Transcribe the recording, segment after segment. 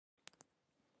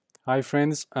Hi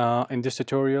friends, in this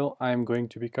tutorial I am going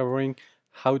to be covering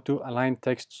how to align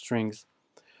text strings.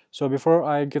 So before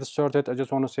I get started, I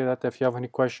just want to say that if you have any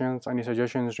questions, any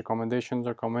suggestions, recommendations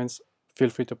or comments,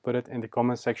 feel free to put it in the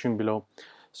comment section below.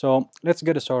 So let's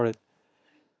get started.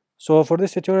 So for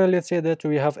this tutorial, let's say that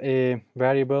we have a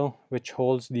variable which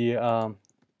holds the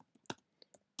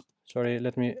sorry,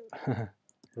 let me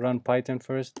run Python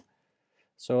first.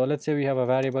 So let's say we have a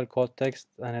variable called text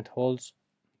and it holds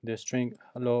the string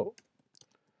hello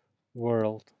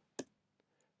world.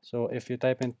 So if you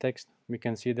type in text, we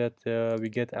can see that we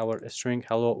get our string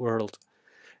hello world.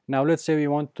 Now let's say we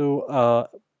want to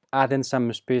add in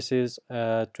some spaces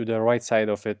to the right side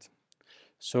of it.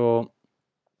 So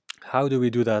how do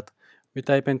we do that? We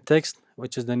type in text,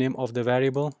 which is the name of the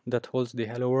variable that holds the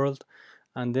hello world,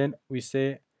 and then we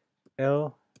say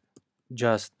l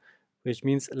just, which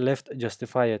means left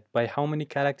justify it. By how many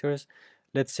characters?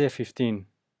 Let's say 15.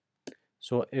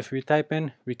 So if we type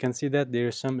in, we can see that there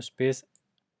is some space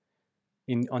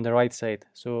on the right side,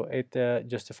 so it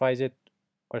justifies it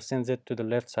or sends it to the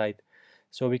left side.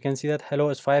 So we can see that hello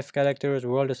is 5 characters,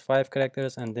 world is 5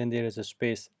 characters, and then there is a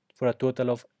space for a total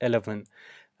of 11.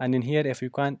 And in here, if you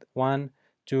count 1,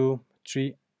 2,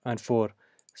 3 and 4,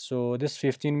 so this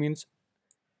 15 means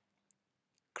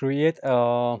create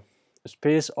a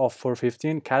space of for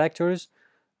 15 characters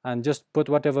and just put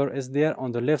whatever is there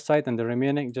on the left side, and the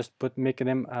remaining just make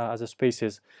them as a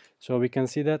spaces. So we can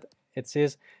see that it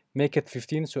says make it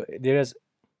 15, so there is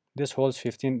this holds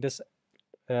 15. This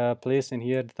place in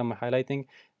here that I'm highlighting,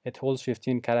 it holds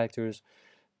 15 characters.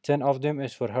 10 of them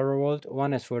is for hello world,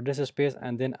 one is for this space,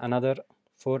 and then another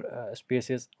 4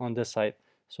 spaces on this side.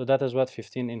 So that is what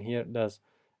 15 in here does.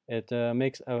 It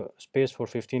makes a space for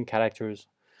 15 characters.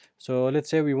 So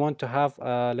let's say we want to have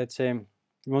let's say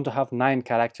we want to have 9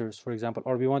 characters, for example,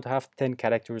 or we want to have 10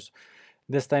 characters.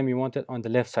 This time we want it on the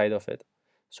left side of it.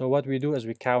 So what we do is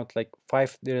we count like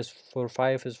 5. There is for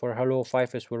 5 is for hello,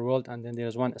 5 is for world, and then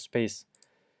there's one space.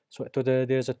 So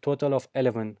there's a total of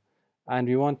 11, and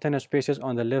we want 10 spaces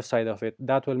on the left side of it.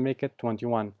 That will make it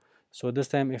 21. So this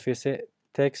time if we say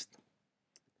text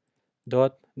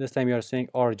dot, this time you are saying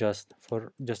or just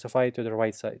for justify to the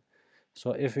right side.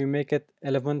 So if we make it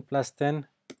 11 plus 10,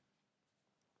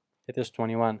 it is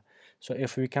 21. So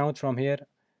if we count from here, it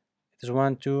is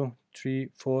 1, 2, 3,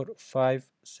 4, 5,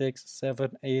 6,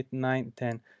 7, 8, 9,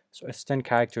 10. So it's 10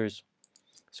 characters.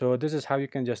 So this is how you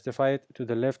can justify it to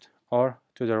the left or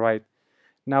to the right.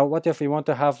 Now what if we want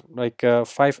to have like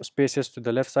 5 spaces to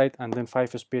the left side and then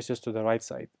 5 spaces to the right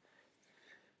side?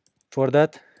 For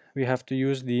that we have to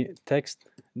use the text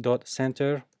dot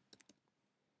center,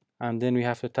 and then we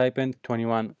have to type in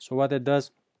 21. So what it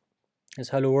does is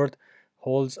hello world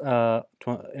holds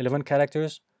 11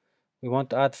 characters. We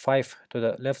want to add 5 to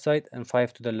the left side and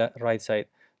 5 to the right side.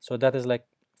 So that is like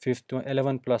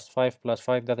 11 plus 5 plus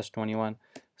 5, that is 21.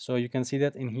 So you can see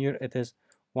that in here it is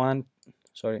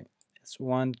it's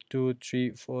 1, 2,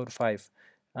 3, 4, 5,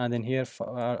 and in here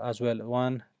as well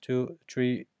 1, 2,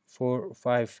 3, 4,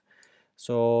 5.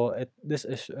 So this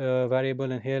is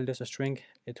variable in here, this string,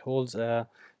 it holds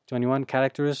 21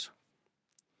 characters.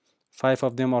 5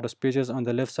 of them are spaces on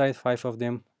the left side, 5 of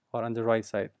them are on the right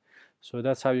side. So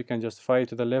that's how you can justify it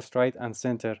to the left, right and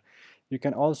center. You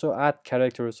can also add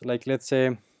characters, like let's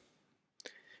say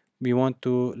we want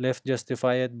to left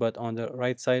justify it, but on the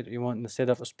right side we want, instead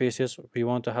of spaces, we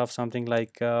want to have something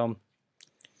like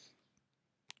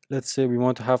let's say we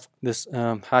want to have this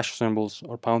hash symbols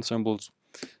or pound symbols.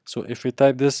 So if we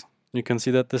type this, you can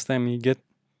see that this time you get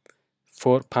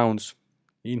 4 pounds.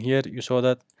 In here you saw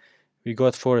that we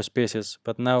got 4 spaces,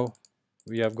 but now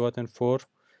we have gotten 4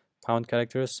 pound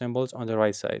characters symbols on the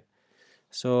right side.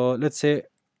 So let's say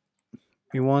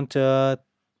we want or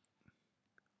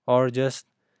just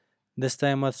this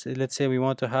time let's say we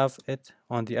want to have it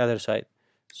on the other side.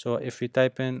 So if we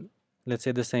type in, let's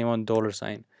say this time on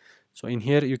 $sign. So in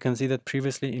here you can see that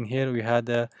previously in here we had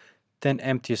 10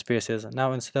 empty spaces.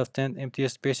 Now instead of 10 empty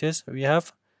spaces we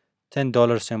have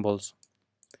 $10 symbols.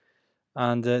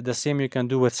 And the same you can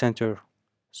do with center.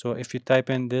 So if you type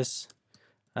in this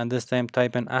and this time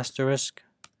type in asterisk,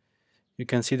 you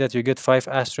can see that you get 5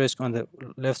 asterisks on the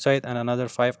left side and another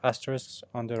 5 asterisks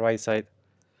on the right side.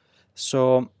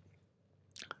 So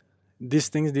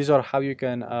these are how you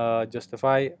can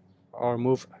justify or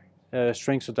move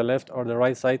strings to the left or the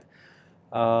right side.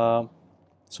 So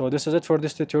this is it for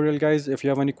this tutorial, guys. If you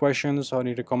have any questions or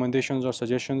any recommendations or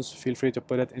suggestions, feel free to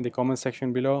put it in the comment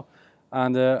section below,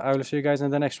 and I will see you guys in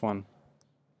the next one.